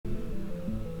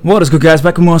What is good, guys?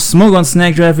 Back with more Smogon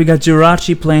Snake Draft. We got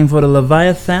Jirachee playing for the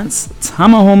Leviathans,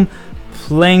 Tamahome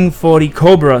playing for the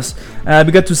Cobras.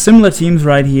 We got two similar teams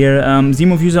right here.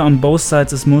 Zemov user on both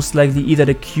sides is most likely either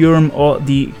the Kyurem or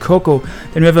the Coco.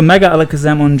 Then we have a Mega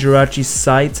Alakazam on Jirachee's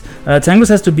side. Tangos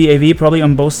has to be AV probably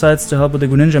on both sides to help with the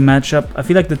Greninja matchup. I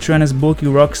feel like the trend is bulky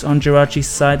rocks on Jirachee's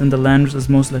side, and the Landorus is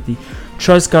most likely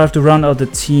Choice Scarf to round out the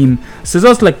team.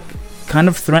 Scissor's like kind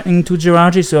of threatening to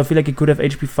Jirachee, so I feel like he could have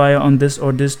HP Fire on this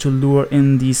or this to lure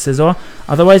in the Scizor.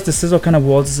 Otherwise, the Scizor kind of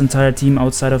walls his entire team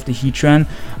outside of the Heatran.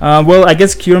 Well, I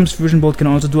guess Kyurem's Fusion Bolt can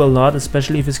also do a lot,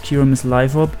 especially if his Kyurem is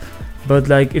Life Up. But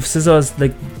like, if Scizor is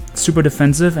like super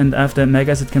defensive and after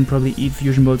Megas, it can probably eat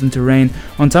Fusion Bolt into Rain.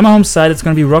 On Tamahome's side, it's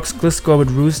gonna be Rocks, Gliscor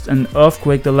with Roost and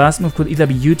Earthquake. The last move could either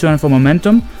be U-Turn for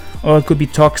momentum, or it could be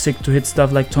Toxic to hit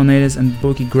stuff like Tornadus and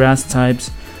bulky Grass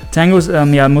types. Tango's,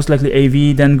 yeah, most likely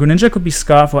AV. Then Greninja could be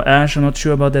Scarf or Ash. I'm not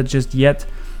sure about that just yet.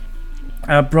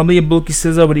 Probably a bulky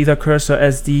Scizor with either Curse or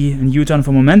SD and U-Turn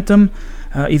for momentum.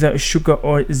 Either Shuka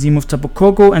or Zemov Tapu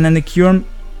Koko. And then the Kyurem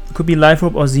could be Life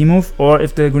Orb or Zemov. Or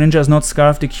if the Greninja is not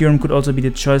Scarf, the Kyurem could also be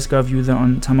the Choice Scarf user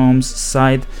on Tamahome's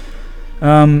side.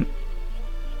 Both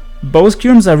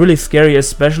Kyurems are really scary,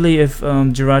 especially if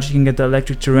Jirachee can get the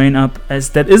electric terrain up, as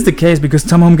that is the case because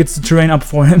Tamahome gets the terrain up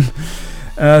for him.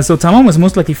 So Tamahome was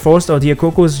most likely forced out here.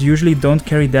 Kokos usually don't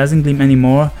carry Dazzling Gleam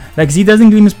anymore. Like Z Dazzling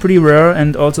Gleam is pretty rare,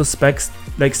 and also Specs,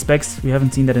 like Specs, we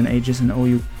haven't seen that in ages, and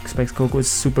OU Specs Koko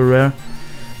is super rare.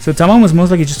 So Tamahome was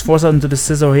most likely just forced out into the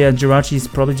Scizor here. Jirachee is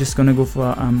probably just gonna go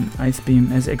for Ice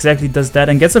Beam, as exactly does that,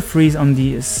 and gets a freeze on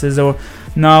the Scizor.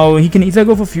 Now he can either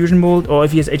go for Fusion Bolt, or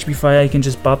if he has HP Fire, he can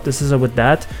just bop the Scizor with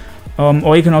that.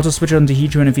 Or he can also switch it on to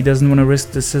Heatran if he doesn't want to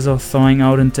risk the Scizor thawing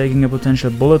out and taking a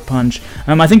potential Bullet Punch.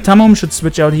 I think Tamahome should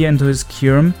switch out here into his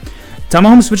Kyurem.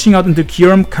 Tamahome switching out into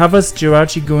Kyurem covers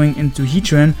Jirachee going into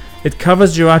Heatran. It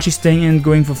covers Jirachee staying in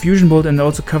going for Fusion Bolt, and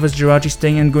also covers Jirachee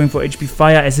staying in going for HP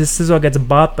Fire, as his Scizor gets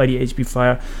bopped by the HP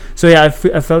Fire. So yeah, I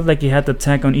felt like he had the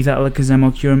tag on either Alakazam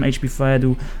or Kyurem HP Fire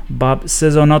to bop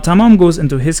Scizor. Now Tamahome goes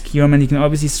into his Kyurem, and he can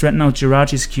obviously threaten out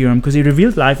Jirachee's Kyurem because he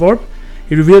revealed Life Orb.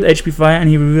 He revealed HP Fire and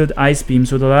he revealed Ice Beam,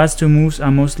 so the last two moves are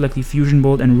most likely Fusion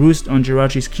Bolt and Roost on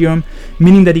Jirachee's Kyurem,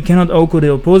 meaning that he cannot OHKO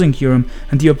the opposing Kyurem,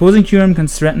 and the opposing Kyurem can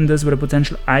threaten this with a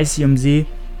potential Icium Z.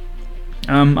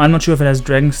 I'm not sure if it has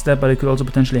Dragon Step, but it could also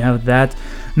potentially have that.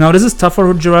 Now this is tough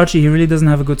for Jirachee. He really doesn't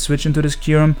have a good switch into this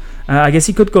Kyurem. I guess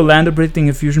he could go Lando predicting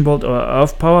a Fusion Bolt or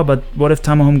Earth Power, but what if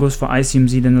Tamahome goes for Icium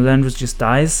Z, then the Landorus just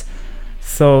dies.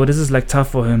 So this is like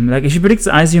tough for him. Like if he predicts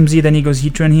Icium Z, then he goes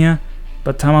Heatran here.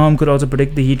 But Tamahome could also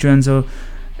predict the Heatran, so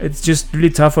it's just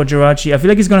really tough for Jirachee. I feel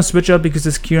like he's gonna switch out because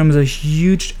this Kyurem is a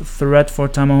huge threat for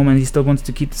Tamahome, and he still wants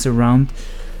to keep this around.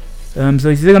 So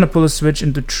he's either gonna pull a switch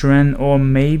into Tren or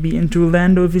maybe into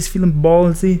Lando if he's feeling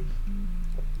ballsy.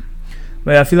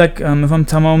 But yeah, I feel like if I'm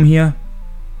Tamahome here,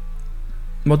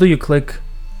 what do you click?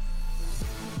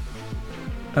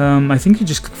 I think you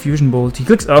just click Fusion Bolt. He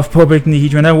clicks Earth Power breaking the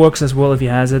Heatran. That works as well if he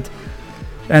has it.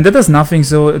 And that does nothing,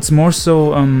 so it's more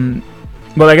so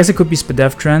well, I guess it could be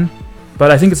Spadef Tren,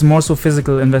 but I think it's more so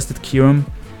physical invested Kyurem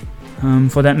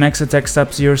for that max attack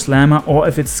Sub-Zero Slammer, or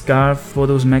if it's Scarf for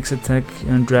those max attack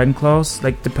Dragon Claws,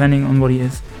 like depending on what he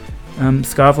is.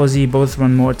 Scarf or Z both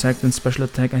run more attack than special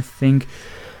attack, I think.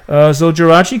 So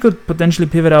Jirachee could potentially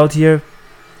pivot out here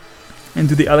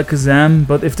into the Alakazam,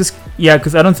 but if this, yeah,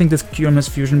 because I don't think this Kyurem has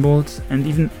Fusion Bolt, and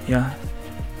even, yeah,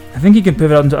 I think he can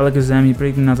pivot out into Alakazam, he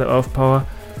break another Earth Power.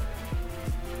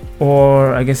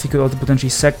 Or I guess he could also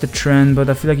potentially sack the Tren, but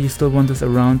I feel like you still want this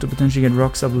around to potentially get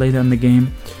rocks up later in the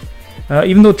game.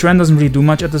 Even though Tren doesn't really do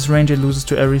much at this range, it loses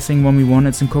to everything 1v1.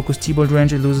 It's in Koko's T-Bolt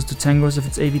range, it loses to Tangos if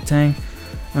it's AV Tang.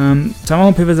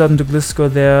 Tamahome pivots out into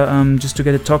Gliscor there just to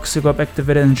get a Toxic Orb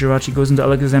activated, and Jirachee goes into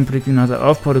Alakazam predicting another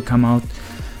Earth Power to come out.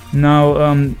 Now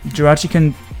Jirachee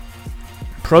can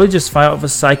probably just fire off a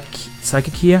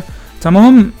Psychic here.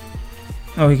 Tamahome,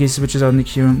 oh, he switches out in the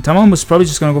Kyurem. Tamahome was probably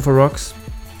just gonna go for rocks.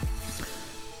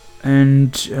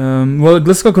 And, well,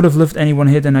 Gliscor could have lived any one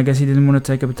hit, and I guess he didn't want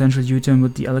to take a potential U-turn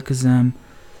with the Alakazam.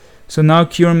 So now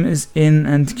Kyurem is in,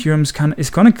 and Kyurem is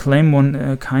gonna claim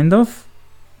one, kind of.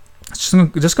 It's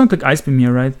just gonna click Ice Beam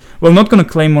here, right? Well, not gonna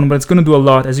claim one, but it's gonna do a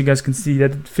lot, as you guys can see,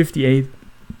 that 58.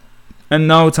 And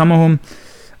now Tamahome,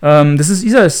 this is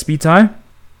either a Speed Tie,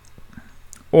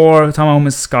 or Tamahome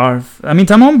is Scarf. I mean,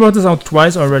 Tamahome brought this out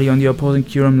twice already on the opposing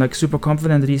Kyurem, like super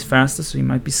confident that he's faster, so he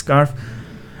might be Scarf.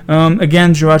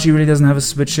 Again, Jirachee really doesn't have a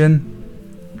switch in.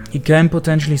 He can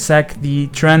potentially sack the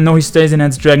Tren. No, he stays in,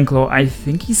 and it's Dragon Claw. I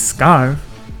think he's Scarf.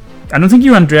 I don't think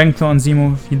you run Dragon Claw on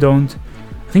Zemo if you don't.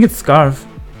 I think it's Scarf.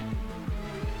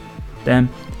 Damn.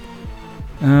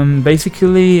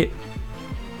 Basically,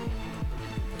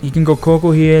 He can go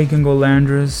Coco here, he can go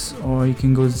Landorus, or he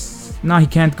can go... No, he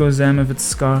can't go Zem if it's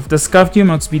Scarf. Does Scarf Cube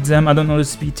outspeed Zem? I don't know the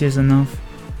speed tier is enough.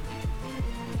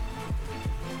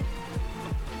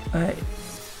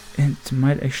 It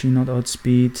might actually not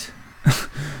outspeed.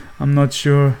 I'm not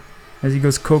sure. As he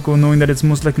goes Coco, knowing that it's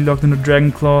most likely locked into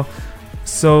Dragon Claw.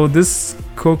 So this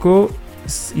Coco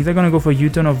is either gonna go for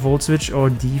U-turn or Volt Switch or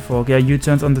Defog. Yeah,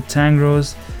 U-turns on the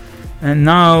Tangros. And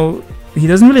now he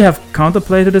doesn't really have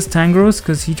counterplay to this Tangros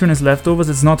because Heatran is leftovers.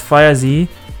 It's not Fire Z.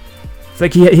 It's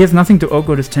like he has nothing to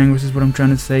Oko this Tangros is what I'm trying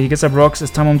to say. He gets up rocks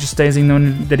as Tamahome just stays in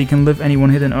knowing that he can live any one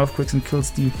hit in Earthquakes and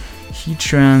kills the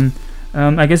Heatran.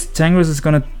 I guess Tangros is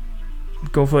gonna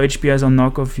go for HPIs on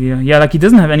knockoff here. Yeah, like he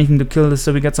doesn't have anything to kill this,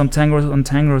 so we got some Tangros on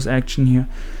Tangros action here.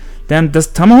 Damn, does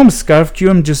Tamahome Scarf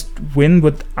Cure just win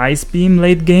with Ice Beam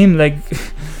late game? Like,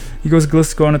 he goes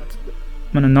Gliscor on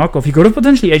a knockoff. He could have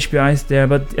potentially HPIs there,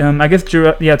 but I guess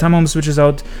Tamahome switches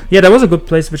out. Yeah, that was a good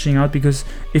play switching out, because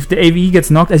if the AVE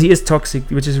gets knocked, as he is toxic,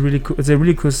 which is really cool, it's a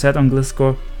really cool set on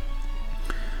Gliscor.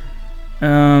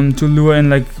 To lure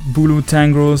in like Bulu,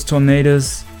 Tangros,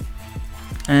 Tornadoes.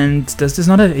 And does this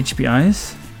not have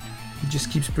HPIs? He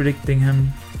just keeps predicting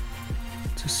him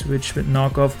to switch with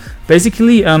knockoff.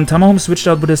 Basically, Tamahome switched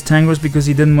out with his Tangros because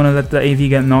he didn't want to let the AV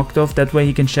get knocked off. That way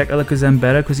he can check Alakazam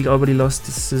better because he already lost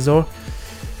the Scizor.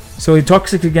 So he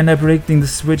toxic again by predicting the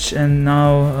switch, and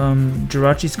now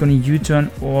Jirachee is going to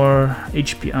U-turn or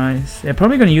HPIs. Yeah,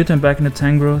 probably going to U-turn back into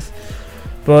Tangrowth.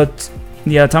 But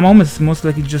yeah, Tamahome is most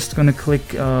likely just going to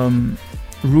click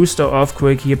Roost or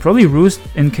Earthquake here. Probably Roost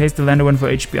in case the lander went for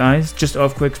HPIs. Just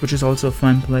Earthquakes, which is also a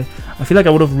fine play. I feel like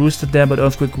I would have Roosted there, but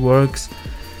Earthquake works.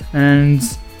 And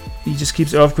he just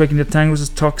keeps Earthquaking. The Tangros is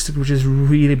toxic, which is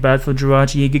really bad for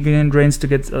Jirachee. He Giga Drains to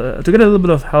get a little bit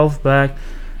of health back.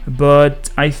 But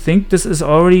I think this is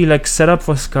already like set up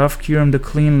for Scarf Cure the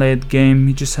clean late game.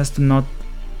 He just has to not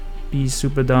be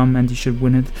super dumb and he should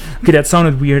win it. Okay, that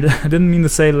sounded weird. I didn't mean to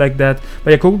say it like that. But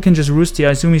yeah, Coco can just Roost here.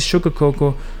 I assume he's Sugar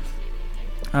Coco.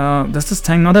 Does this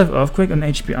tank not have Earthquake on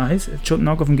HPIs? It showed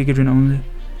knockoff and Giga Drain only.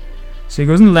 So he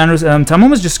goes into Landorus.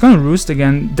 Tamahome is just gonna Roost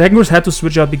again. Tangros had to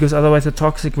switch out because otherwise the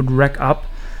Toxic would rack up.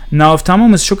 Now if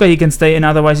Tamahome is Shuka, he can stay in,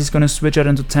 otherwise he's gonna switch out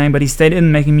into Tank, but he stayed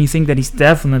in, making me think that he's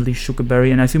definitely Shuka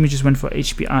Berry, and I assume he just went for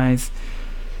HPIs.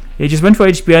 He just went for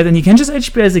HPIs, and he can just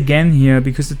HPIs again here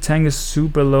because the tank is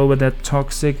super low with that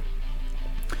Toxic.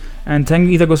 And Tank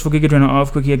either goes for Giga Drain or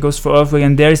Earthquake. He goes for Earthquake,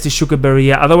 and there is the Sugar Berry.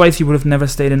 Yeah, otherwise he would have never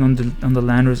stayed in on the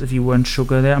Landorus if he weren't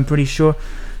Sugar there, I'm pretty sure.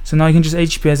 So now he can just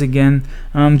HPS again.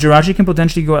 Jirachee can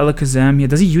potentially go Alakazam here.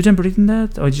 Does he U-turn predicting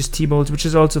that? Or just T-Bolt, which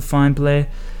is also fine play.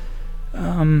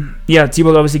 Yeah,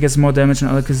 T-Bolt obviously gets more damage on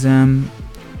Alakazam.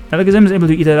 Alakazam is able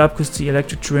to eat that up because the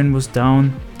Electric Terrain was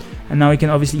down. And now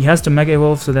he has to Mega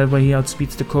Evolve, so that way he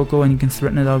outspeeds the Coco and he can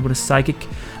threaten it out with a Psychic.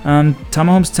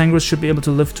 Tamahome's Tangros should be able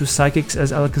to live 2 Psychics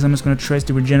as Alakazam is going to trace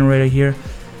the Regenerator here.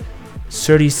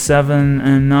 37,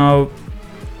 and now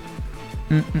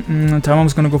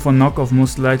Tamahome's going to go for knockoff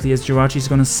most likely, as Jirachee is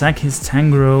going to sack his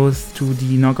Tangrowth to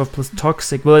the knockoff plus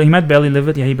Toxic. Well, he might barely live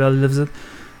it. Yeah, he barely lives it.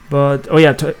 But, oh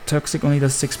yeah, Toxic only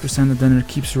does 6% and then it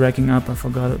keeps racking up. I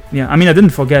forgot it. Yeah, I mean, I didn't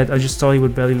forget. I just thought he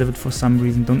would barely live it for some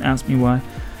reason. Don't ask me why.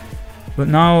 But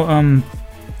now,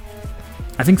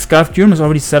 I think Scarf Cure is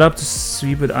already set up to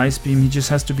sweep with Ice Beam. He just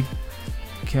has to be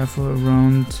careful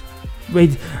around...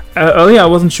 Wait, earlier I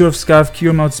wasn't sure if Scarf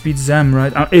Cure outspeeds Zem,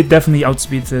 right? It definitely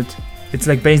outspeeds it. It's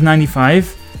like base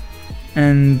 95,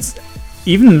 and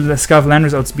even the Scarf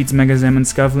Landorus outspeeds Mega Zem, and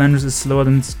Scarf Landorus is slower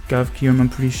than Scarf Cure, I'm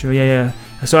pretty sure. Yeah.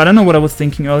 So I don't know what I was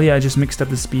thinking earlier, I just mixed up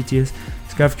the speed tiers.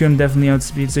 Scarf Cure definitely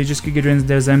outspeeds, so he just Giga Drains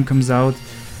there, Zem comes out.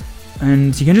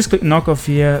 And he can just click knockoff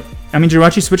here. I mean,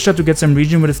 Jirachee switched out to get some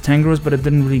regen with his Tangros, but it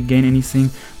didn't really gain anything.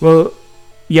 Well,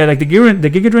 yeah, like the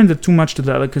Giga Drain did too much to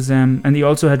the Alakazam, and he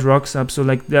also had rocks up, so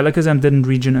like the Alakazam didn't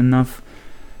regen enough.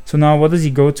 So now what does he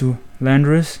go to?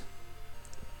 Landorus?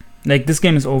 Like, this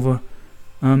game is over.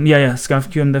 Yeah,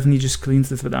 Scarf Cure definitely just cleans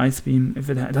this with Ice Beam.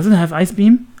 If it does it have Ice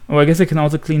Beam? Oh, I guess it can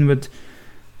also clean with...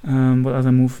 what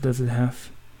other move does it have?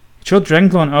 It showed Dragon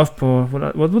Claw and Earth Power.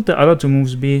 What would the other 2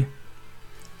 moves be?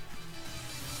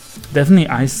 Definitely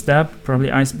Ice Stab,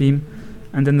 probably Ice Beam,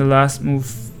 and then the last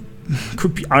move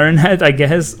could be Iron Head, I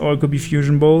guess, or it could be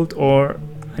Fusion Bolt, or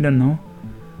I don't know.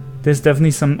 There's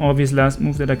definitely some obvious last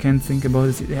move that I can't think about.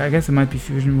 I guess it might be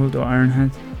Fusion Bolt or Iron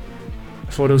Head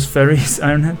for those fairies.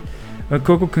 Iron Head. But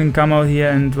Coco can come out here,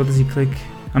 and what does he click?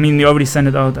 I mean, he already sent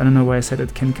it out. I don't know why I said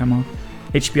it can come out.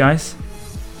 HPIs.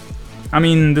 I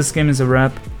mean, this game is a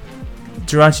wrap.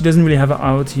 Jirachee doesn't really have an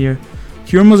out here.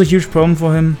 Kyurem was a huge problem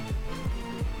for him.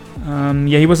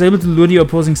 Yeah, he was able to lure the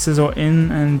opposing Scizor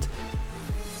in, and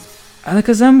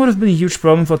Alakazam would have been a huge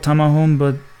problem for Tamahome,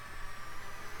 but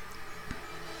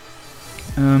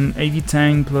AV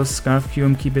Tank plus Scarf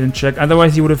Curum, keep it in check.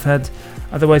 Otherwise he would have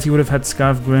had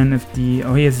Scarf Grin if the...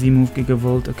 Oh, he has Z-move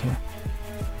Gigavolt, okay.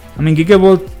 I mean,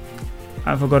 Gigavolt,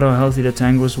 I forgot how healthy the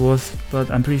Tangrowth was, but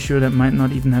I'm pretty sure that might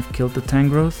not even have killed the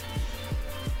Tangrowth.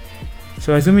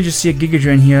 So I assume we just see a Giga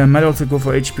Drain here. I might also go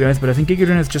for HP Ice, but I think Giga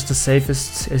Drain is just the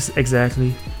safest,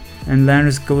 exactly. And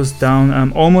Landorus goes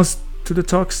down almost to the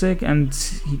Toxic, and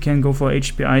he can go for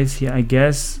HP Ice here, I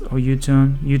guess. Or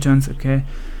U-turn. U-turns, okay.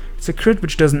 It's a crit,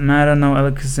 which doesn't matter. Now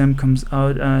Alakazam comes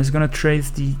out. He's gonna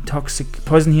trace the Toxic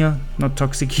Poison Heal. Not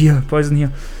Toxic Heal, Poison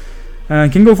Heal.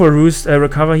 Can go for a Roost,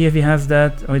 Recover here if he has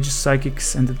that, or just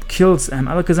Psychics, and it kills.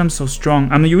 Alakazam's so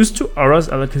strong. I'm used to Aura's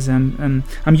Alakazam.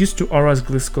 I'm used to Aura's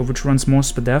Gliscor, which runs more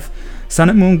Spadef.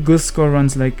 Sun&moon Gliscor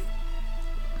runs like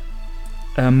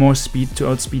more speed to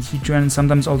outspeed Heatran, and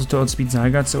sometimes also to outspeed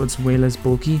Zygarde, so it's way less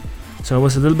bulky. So I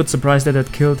was a little bit surprised that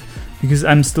that killed, because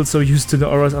I'm still so used to the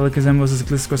Aura's Alakazam versus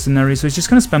Gliscor scenario. So he's just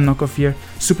gonna spam knockoff here,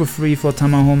 super free for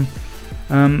Tamahome.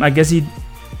 I guess he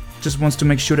just wants to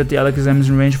make sure that the Alakazam is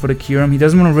in range for the Kyurem. He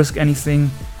doesn't want to risk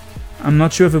anything. I'm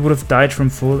not sure if it would have died from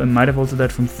full. It might have also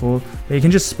died from full. But you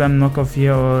can just spam knockoff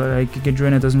here, or like Giga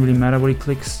Drain. It doesn't really matter what he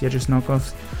clicks. Yeah, just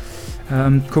knockoffs.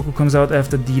 Coco comes out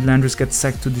after the Landorus gets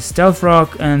sacked to the Stealth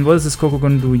Rock. And what is this Coco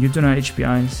gonna do? U-turn or HP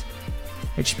Ice?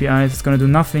 HP Ice, it's gonna do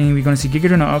nothing. We're gonna see Giga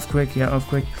Drain or Earthquake. Yeah,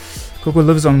 Earthquake. Coco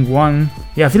lives on 1.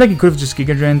 Yeah, I feel like he could have just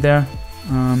Giga Drained there.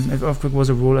 If Earthquake was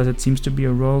a roll, as it seems to be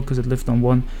a roll, because it lived on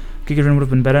 1. Giga Drain would have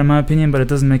been better in my opinion, but it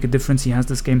doesn't make a difference. He has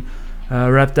this game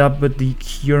wrapped up with the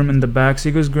Kyurem in the back. So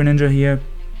he goes Greninja here,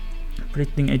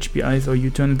 predicting HP Ice or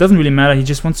U-turn. It doesn't really matter. He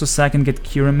just wants to sack and get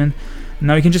Kyurem in.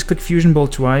 Now he can just click Fusion Ball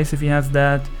twice if he has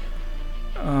that,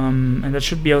 and that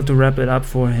should be able to wrap it up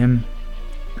for him.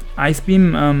 Ice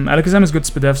Beam, Alakazam is good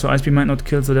Spadef, so Ice Beam might not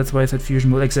kill, so that's why I said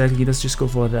Fusion Ball. Exactly, let's just go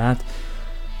for that.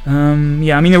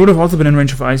 Yeah, I mean, it would have also been in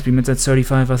range of Ice Beam. It's at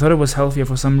 35. I thought it was healthier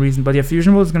for some reason, but yeah,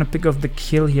 Fusion Ball is gonna pick off the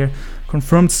kill here.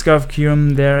 Confirmed Scarf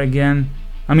Kyurem there again.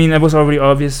 I mean, that was already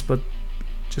obvious, but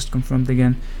just confirmed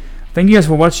again. Thank you guys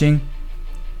for watching.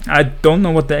 I don't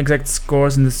know what the exact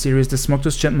scores in this series. The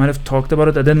Smogto's chat might have talked about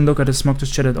it. I didn't look at the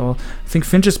Smogto's chat at all. I think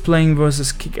Finch is playing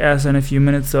versus Kick-Ass in a few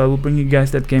minutes, so I will bring you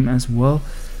guys that game as well.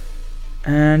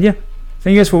 And yeah,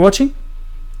 thank you guys for watching.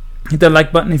 Hit that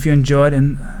like button if you enjoyed,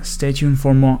 and stay tuned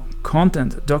for more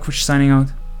content. Dokkerich signing out.